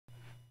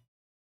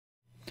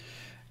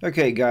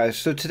Okay, guys,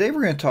 so today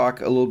we're going to talk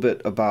a little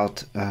bit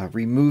about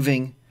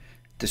removing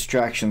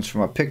distractions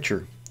from a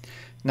picture.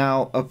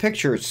 Now, a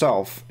picture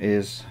itself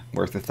is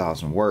worth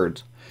 1,000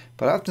 words,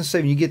 but I often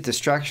say when you get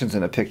distractions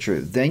in a picture,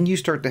 then you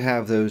start to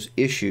have those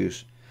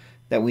issues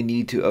that we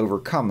need to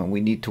overcome, and we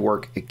need to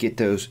work at get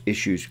those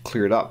issues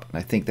cleared up. And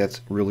I think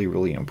that's really,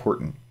 really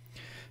important.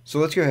 So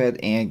let's go ahead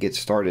and get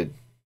started.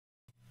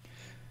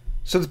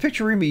 So the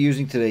picture we're going to be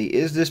using today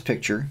is this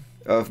picture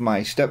of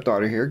my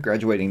stepdaughter here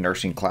graduating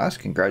nursing class.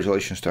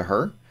 Congratulations to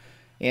her.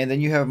 And then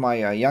you have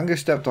my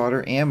youngest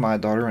stepdaughter and my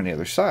daughter on the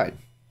other side.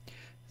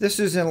 This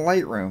is in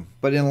Lightroom,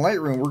 but in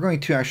Lightroom we're going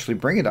to actually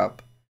bring it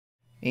up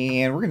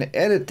and we're going to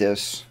edit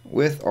this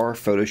with our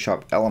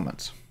Photoshop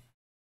elements.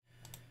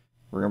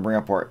 We're going to bring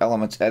up our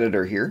elements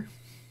editor here.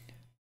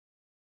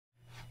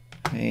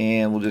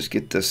 And we'll just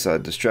get this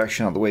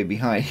distraction out of the way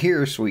behind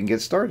here so we can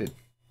get started.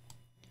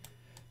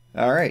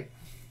 Alright.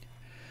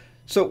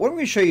 So what I'm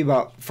going to show you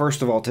about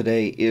first of all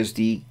today is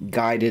the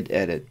guided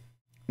edit.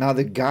 Now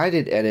the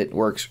guided edit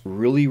works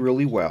really,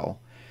 really well.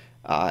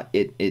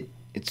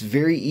 It's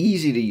very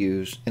easy to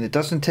use and it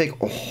doesn't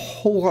take a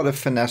whole lot of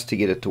finesse to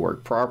get it to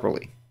work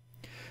properly.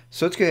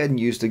 So let's go ahead and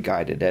use the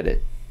guided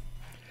edit.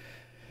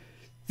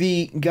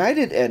 The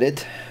guided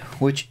edit,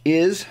 which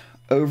is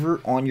over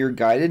on your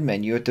guided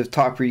menu at the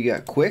top where you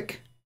got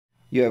quick,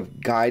 you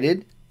have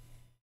guided,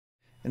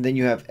 and then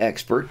you have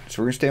expert.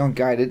 So we're going to stay on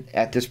guided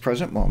at this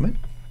present moment.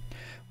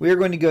 We are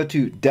going to go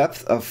to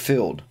depth of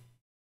field.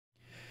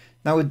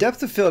 Now with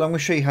depth of field, I'm going to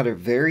show you how to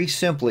very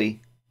simply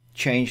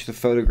change the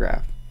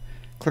photograph.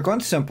 Click on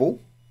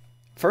simple.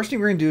 First thing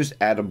we're going to do is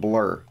add a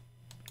blur.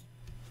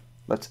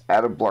 Let's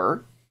add a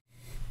blur.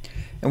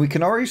 And we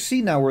can already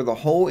see now where the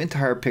whole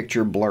entire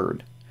picture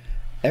blurred.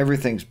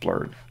 Everything's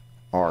blurred.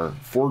 Our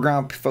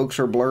foreground folks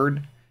are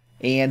blurred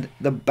and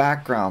the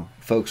background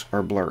folks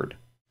are blurred.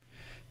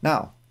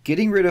 Now,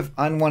 getting rid of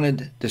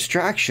unwanted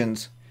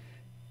distractions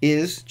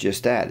is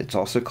just that. It's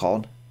also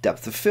called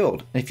depth of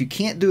field. And if you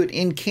can't do it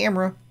in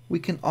camera, we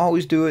can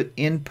always do it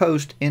in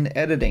post in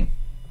editing.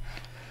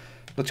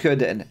 Let's go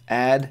ahead and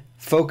add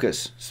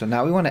focus. So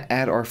now we want to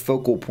add our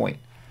focal point.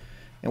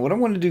 And what I'm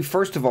going to do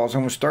first of all is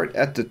I'm going to start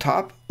at the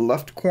top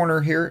left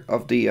corner here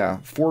of the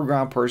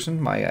foreground person,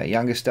 my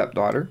youngest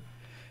stepdaughter.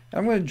 And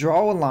I'm going to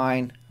draw a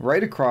line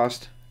right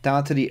across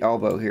down to the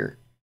elbow here.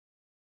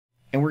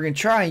 And we're going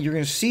to try, and you're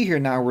going to see here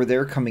now where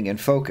they're coming in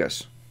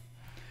focus.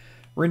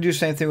 We're going to do the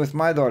same thing with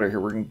my daughter here.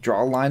 We're going to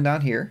draw a line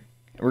down here,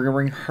 and we're going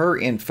to bring her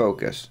in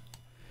focus.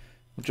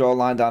 We'll draw a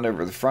line down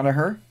over the front of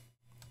her.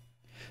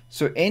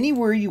 So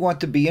anywhere you want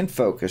to be in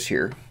focus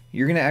here,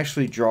 you're going to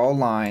actually draw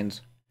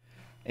lines,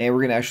 and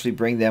we're going to actually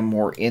bring them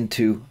more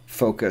into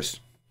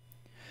focus.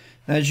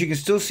 Now, as you can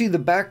still see, the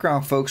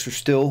background folks are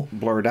still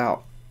blurred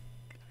out.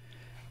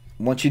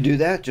 Once you do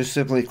that, just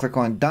simply click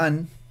on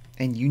Done,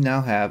 and you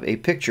now have a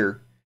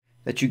picture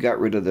that you got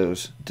rid of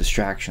those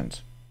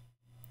distractions.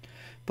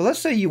 But let's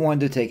say you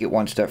wanted to take it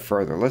one step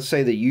further. Let's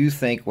say that you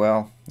think,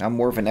 well, I'm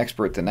more of an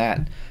expert than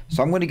that.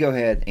 So I'm going to go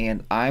ahead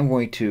and I'm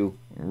going to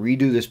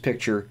redo this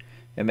picture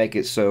and make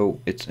it so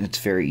it's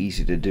very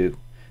easy to do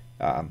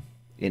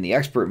in the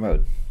expert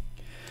mode.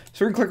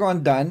 So we're going to click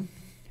on Done.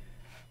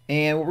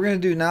 And what we're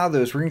going to do now,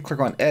 though, is we're going to click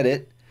on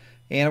Edit.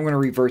 And I'm going to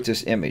revert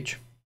this image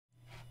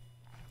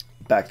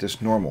back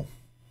to normal.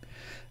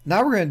 Now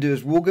what we're going to do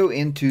is we'll go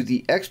into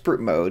the expert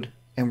mode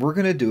and we're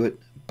going to do it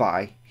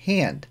by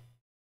hand.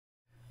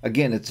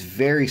 Again, it's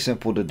very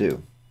simple to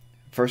do.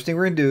 First thing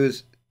we're going to do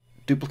is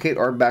duplicate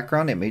our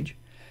background image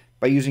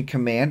by using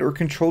Command or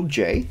Control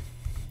J.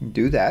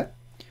 Do that.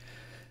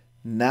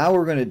 Now what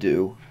we're going to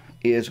do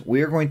is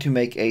we are going to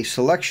make a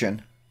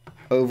selection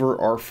over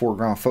our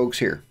foreground folks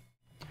here.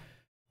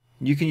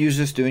 You can use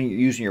this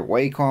using your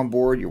Wacom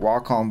board, your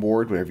Wacom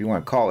board, whatever you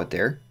want to call it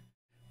there.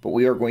 But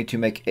we are going to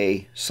make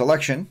a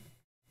selection.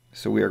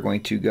 So we are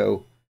going to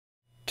go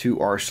to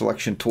our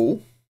selection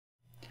tool.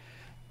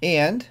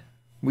 And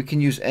we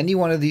can use any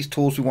one of these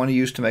tools we want to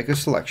use to make a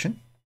selection.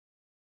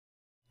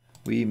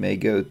 We may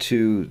go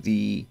to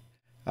the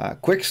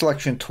quick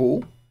selection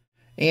tool.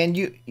 And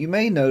you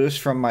may notice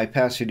from my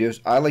past videos,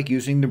 I like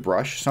using the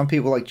brush. Some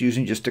people like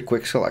using just a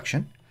quick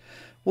selection.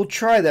 We'll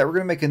try that. We're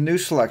going to make a new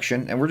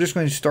selection. And we're just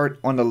going to start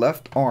on the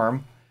left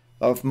arm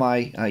of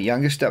my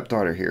youngest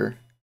stepdaughter here.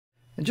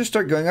 And just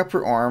start going up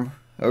her arm,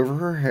 over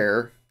her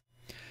hair.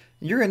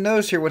 And you're going to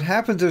notice here what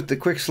happens with the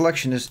quick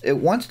selection is it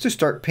wants to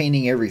start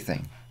painting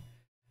everything.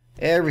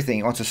 Everything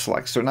it wants to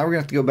select. So now we're going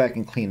to have to go back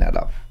and clean that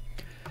up.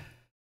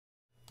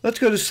 Let's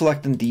go to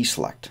select and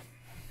deselect.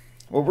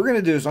 What we're going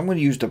to do is I'm going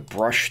to use the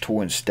brush tool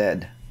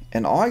instead.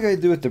 And all I got to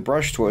do with the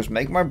brush tool is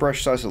make my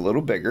brush size a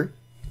little bigger.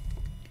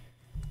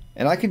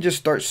 And I can just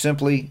start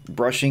simply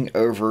brushing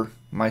over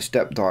my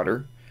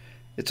stepdaughter.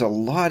 It's a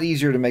lot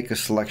easier to make a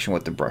selection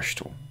with the brush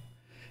tool.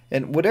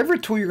 And whatever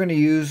tool you're going to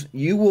use,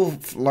 you will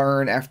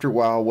learn after a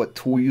while what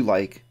tool you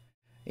like.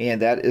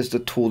 And that is the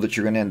tool that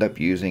you're going to end up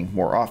using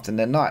more often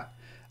than not.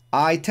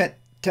 I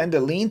tend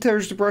to lean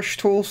towards the brush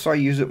tool, so I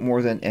use it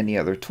more than any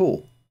other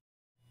tool.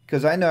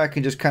 Because I know I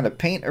can just kind of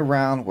paint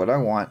around what I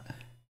want.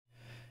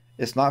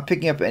 It's not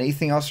picking up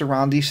anything else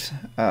around these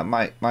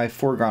my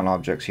foreground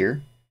objects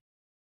here.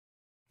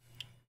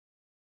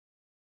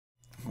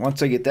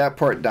 Once I get that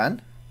part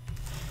done,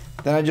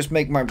 then I just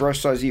make my brush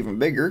size even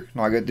bigger.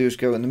 All I gotta do is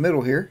go in the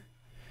middle here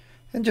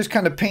and just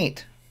kind of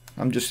paint.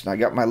 I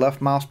got my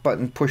left mouse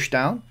button pushed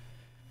down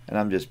and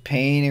I'm just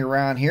painting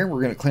around here.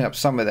 We're gonna clean up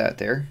some of that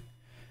there.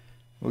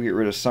 We'll get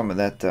rid of some of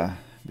that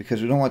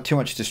because we don't want too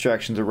much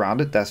distractions around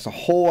it. That's the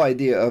whole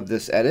idea of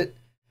this edit.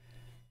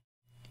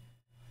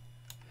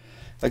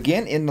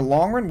 Again, in the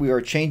long run, we are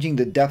changing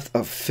the depth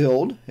of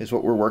field is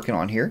what we're working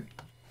on here.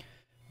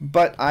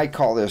 But I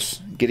call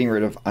this getting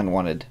rid of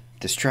unwanted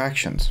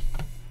distractions.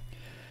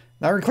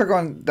 Now we're going to click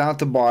on down at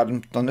the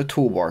bottom on the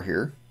toolbar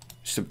here,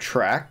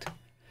 subtract,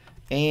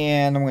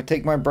 and I'm going to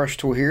take my brush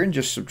tool here and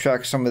just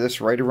subtract some of this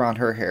right around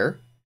her hair.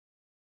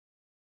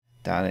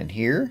 Down in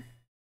here,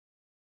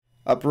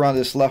 up around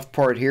this left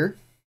part here.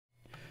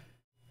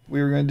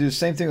 We were going to do the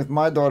same thing with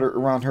my daughter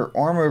around her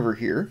arm over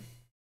here.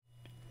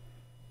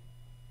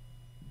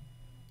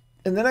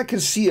 And then I can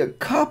see a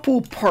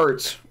couple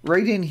parts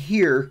right in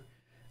here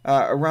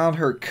around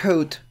her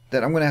coat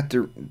that I'm going to have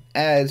to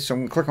add. So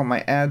I'm going to click on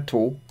my add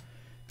tool.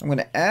 I'm going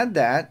to add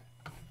that.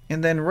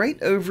 And then right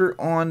over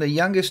on the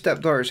youngest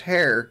stepdaughter's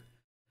hair,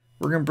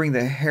 we're going to bring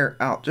the hair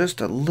out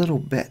just a little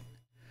bit.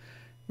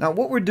 Now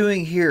what we're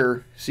doing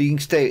here, so you can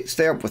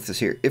stay up with this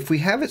here. If we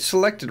have it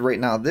selected right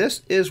now,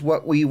 this is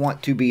what we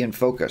want to be in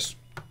focus.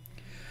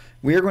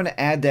 We are going to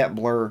add that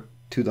blur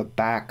to the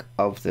back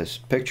of this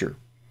picture.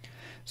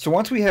 So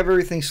once we have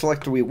everything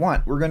selected we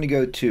want, we're going to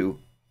go to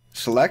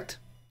Select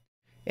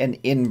and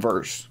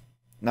Inverse.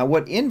 Now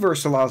what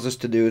Inverse allows us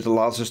to do is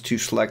allows us to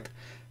select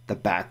the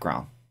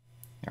background.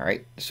 All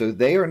right, so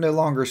they are no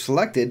longer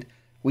selected.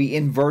 We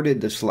inverted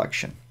the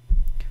selection.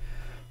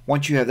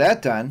 Once you have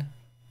that done,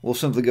 we'll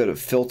simply go to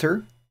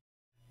Filter,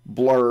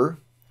 Blur,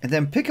 and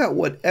then pick out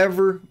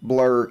whatever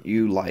blur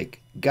you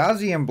like.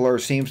 Gaussian blur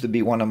seems to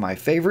be one of my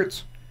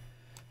favorites.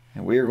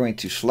 And we are going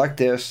to select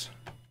this.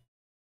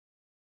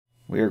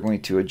 We are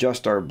going to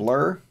adjust our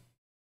blur.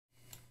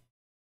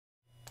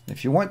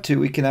 If you want to,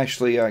 we can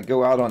actually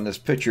go out on this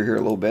picture here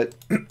a little bit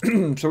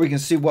so we can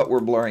see what we're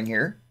blurring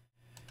here.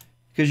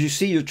 Because you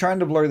see you're trying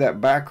to blur that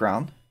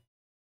background.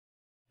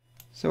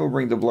 So we'll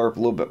bring the blur up a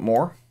little bit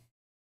more.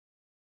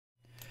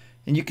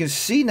 And you can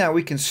see now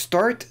we can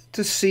start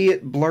to see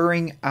it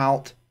blurring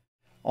out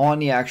on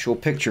the actual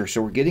picture.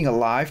 So we're getting a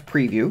live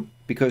preview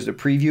because the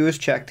preview is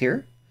checked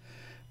here.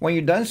 When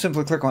you're done,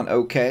 simply click on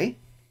OK.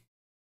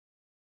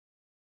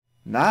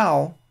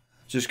 Now,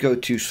 just go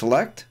to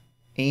Select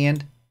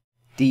and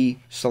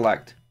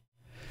Deselect.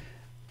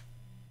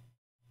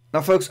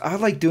 Now, folks, I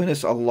like doing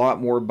this a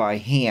lot more by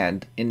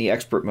hand in the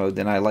expert mode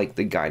than I like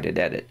the guided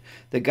edit.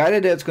 The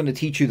guided edit is going to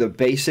teach you the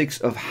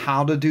basics of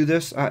how to do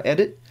this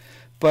edit,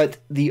 but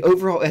the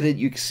overall edit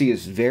you can see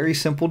is very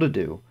simple to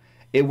do.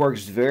 It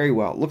works very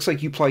well. It looks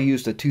like you probably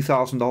used a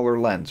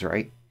 $2,000 lens,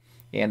 right?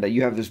 And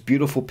you have this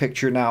beautiful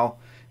picture now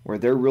where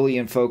they're really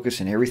in focus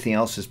and everything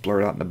else is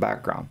blurred out in the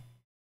background.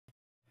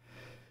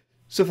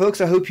 So folks,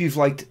 I hope you've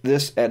liked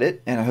this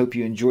edit and I hope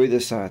you enjoy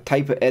this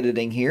type of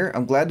editing here.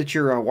 I'm glad that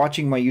you're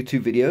watching my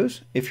YouTube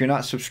videos. If you're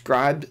not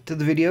subscribed to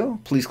the video,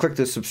 please click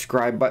the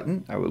subscribe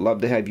button. I would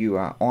love to have you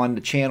on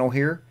the channel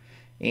here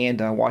and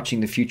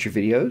watching the future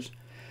videos.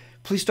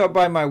 Please stop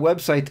by my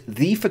website,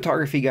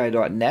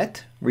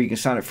 thephotographyguy.net, where you can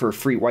sign up for a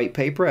free white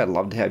paper. I'd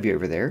love to have you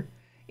over there.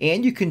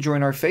 And you can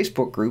join our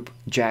Facebook group,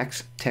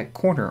 Jack's Tech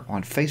Corner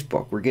on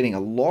Facebook. We're getting a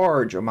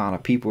large amount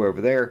of people over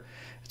there.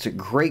 It's a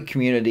great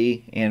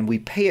community and we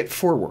pay it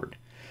forward.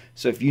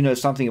 So if you know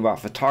something about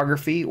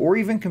photography or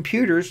even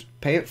computers,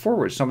 pay it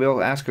forward. Somebody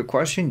will ask a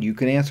question, you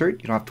can answer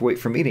it. You don't have to wait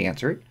for me to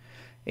answer it.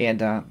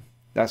 And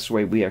that's the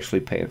way we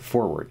actually pay it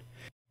forward.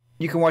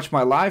 You can watch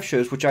my live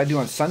shows, which I do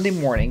on Sunday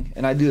morning,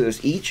 and I do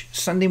those each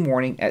Sunday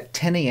morning at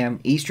 10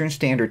 a.m. Eastern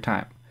Standard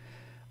Time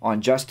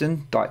on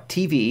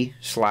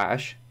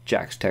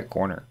justin.tv/Jack's Tech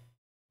Corner.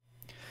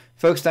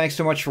 Folks, thanks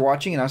so much for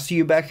watching, and I'll see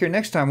you back here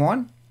next time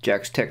on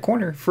Jack's Tech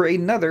Corner for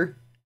another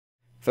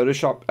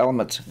Photoshop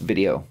Elements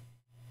video.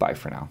 Bye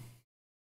for now.